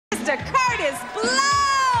Mr. Kurtis Blow!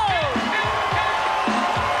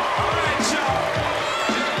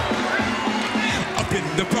 In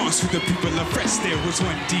the Bronx with the people oppressed, there was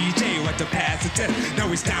one DJ right to pass the test. Now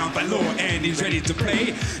he's down by law and he's ready to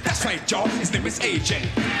play. That's right, y'all, his name is AJ.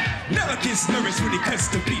 Never gets nervous when he cuts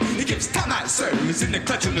the beat. He gives time-out service in the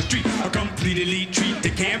clutch on the street. A complete elite treat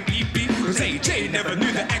that can't be beat. Cause AJ never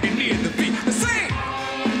knew the agony of the beat. Sing!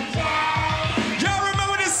 Y'all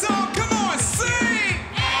remember this song? Come on, sing!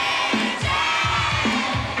 AJ!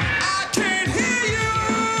 I can't hear you!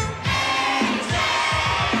 AJ!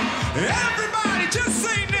 Everybody just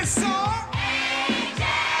sing this song! AJ!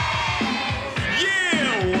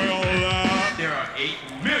 Yeah, well, there are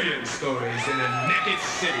 8 million stories in a naked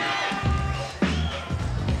city.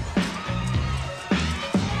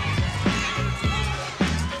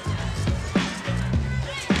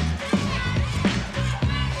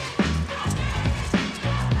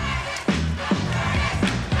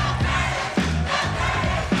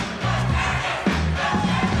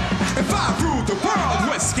 If I ruled the world,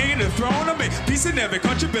 what's gain the throne? I make peace in every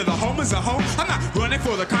country, but the home is a home. I'm not running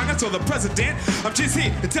for the Congress or the president. I'm just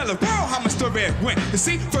here to tell the world how my story went. You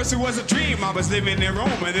see, first it was a dream. I was living in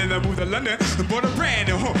Rome, and then I moved to London and bought a brand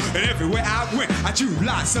new home. And everywhere I went, I drew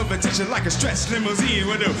lots of attention like a stretched limousine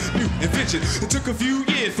with a new invention. It took a few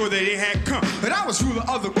years before they had come, but I was ruler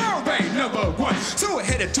of the world, ranked #1. So I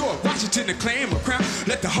headed toward Washington to claim a crown.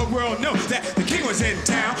 Let the whole world know that the king was in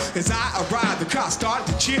town. As I arrived, the crowd started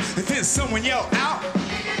to cheer, and then someone yelled out.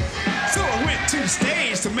 So I went to the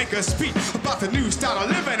stage to make a speech about the new style of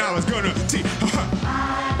living I was gonna teach.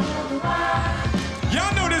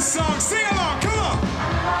 Y'all know this song, sing along, come on.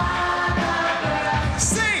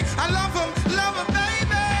 Sing, I love him,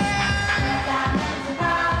 baby.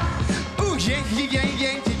 Ooh, yeah, yeah, yeah,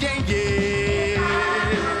 yeah, yeah, yeah.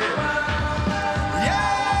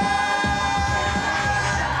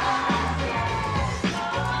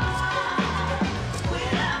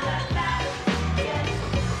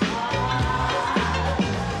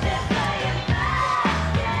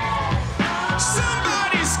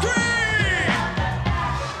 Somebody scream!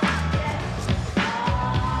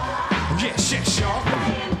 Yes, yes, y'all.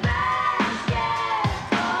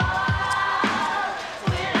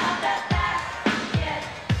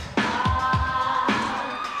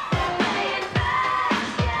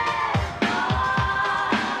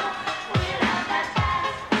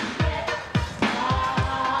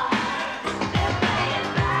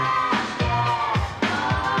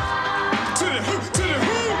 To the hoop, to the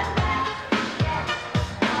hoop.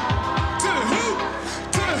 To the hoop,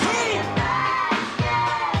 to the hoop.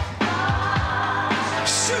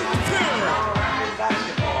 Shoot the pill.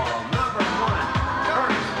 Basketball, number 1,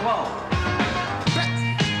 Kurtis Blow.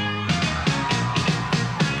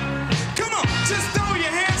 Come on, just throw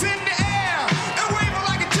your hands in the air and wave it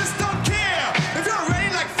like it just don't care. If you're ready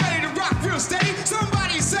like Freddie to rock real steady,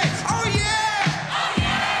 somebody say, oh yeah! Oh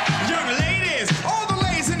yeah! Young ladies, all the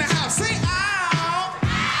ladies in the house, say ow!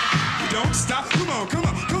 Don't stop, come on, come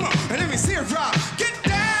on, come on, and let me see it rock. Get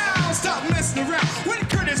down, stop messing around. When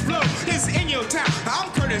Kurtis Blow is in your town,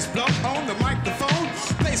 I'm Kurtis Blow on the microphone.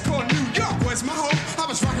 Place called New York was my home. I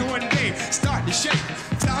was rocking one day, started to shake.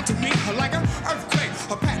 Down to me like an earthquake.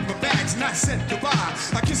 I packed my bags and I said goodbye.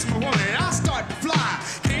 I kissed my woman and I started to fly.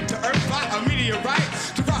 Came to Earth by a meteorite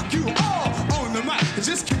to rock you all on the mic. And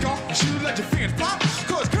just kick off your shoe, let your fingers pop.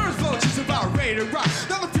 Cause Kurtis Blow just about ready to rock.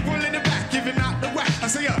 Now the people in the back giving out the whack. I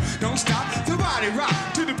say, don't stop the body rock.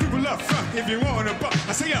 To the people up front if you want to buck.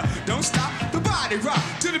 I say, don't stop the body rock.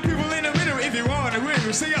 To the people in the middle if you want to win.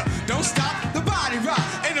 I say, don't stop the body rock.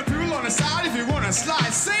 And the people on the side if you want to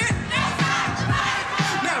slide. Say it.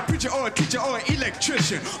 Not a preacher or a teacher or an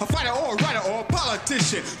electrician, a fighter or a writer or a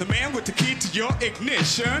politician. The man with the key to your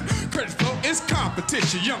ignition. Kurtis Blow is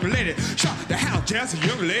competition. Young lady, shock the house. Jazz and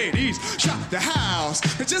young ladies, shock the house.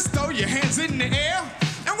 And just throw your hands in the air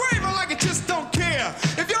and wave it like it just don't care.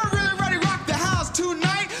 If you're really ready to rock the house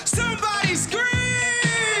tonight, somebody scream!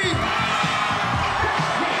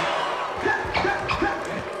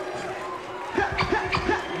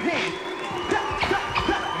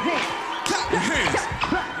 Clap your hands.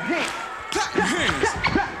 Clap your hands.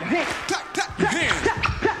 Clap, clap your hands. Clap,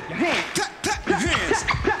 clap your hands. Clap, clap your hands.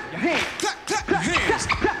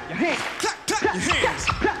 Clap, clap your hands.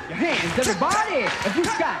 Everybody, if you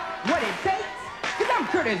got what it takes, cause I'm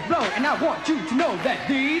Kurtis Blow, and I want you to know that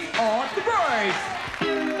these are the breaks.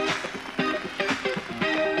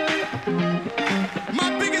 My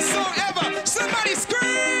biggest song ever. Somebody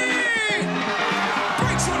scream!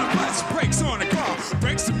 Brakes on a bus, brakes on a car,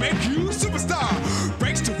 brakes to make you superstar,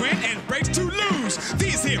 brakes to win and brakes to lose.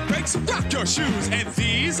 These here breaks, rock your shoes, and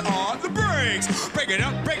these are the breaks. Break it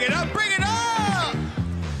up, break it up, break it up!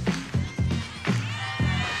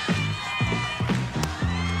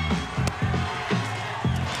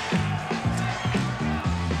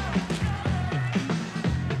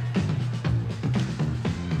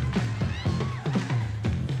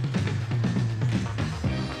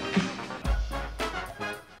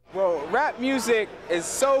 Well, rap music is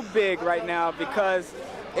so big right now because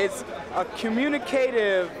it's a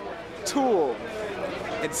communicative tool.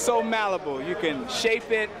 It's so malleable. You can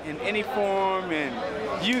shape it in any form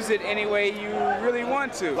and use it any way you really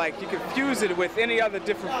want to. Like, you can fuse it with any other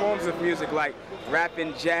different forms of music, like rap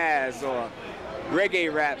and jazz, or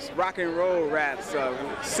reggae raps, rock and roll raps,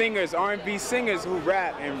 singers, R&B singers who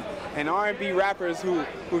rap, and R&B rappers who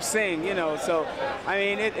sing, you know. So, I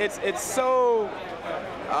mean, it's so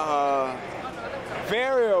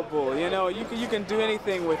variable, you know. You can do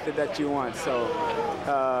anything with it that you want. So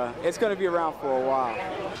it's going to be around for a while.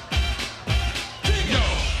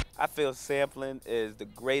 I feel sampling is the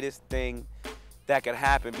greatest thing that could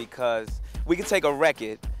happen, because we can take a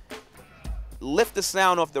record, lift the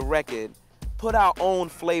sound off the record, put our own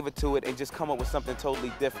flavor to it, and just come up with something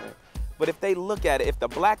totally different. But if they look at it, if the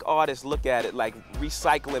black artists look at it like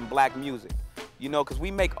recycling black music, you know, because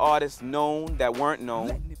we make artists known that weren't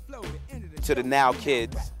known to the now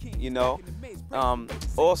kids, you know.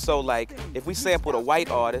 Also, like, if we sampled a white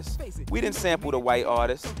artist, we didn't sample the white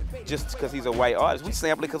artist just because he's a white artist. We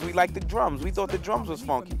sampled it because we liked the drums. We thought the drums was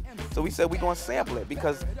funky. So we said we're gonna sample it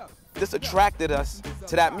because this attracted us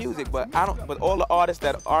to that music. But all the artists,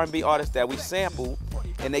 that R&B artists that we sample,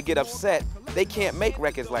 and they get upset, they can't make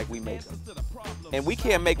records like we make them. And we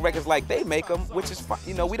can't make records like they make them, which is fine.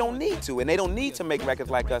 You know, we don't need to, and they don't need to make records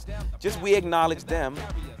like us. Just we acknowledge them,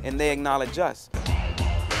 and they acknowledge us.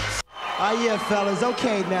 Oh yeah, fellas,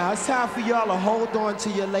 okay now, it's time for y'all to hold on to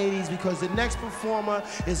your ladies, because the next performer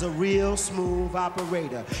is a real smooth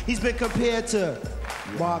operator. He's been compared to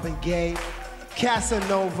Marvin Gaye,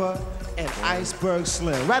 Casanova, and Iceberg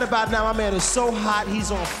Slim. Right about now, my man is so hot,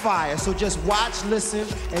 he's on fire. So just watch, listen,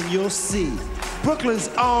 and you'll see. Brooklyn's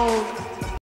own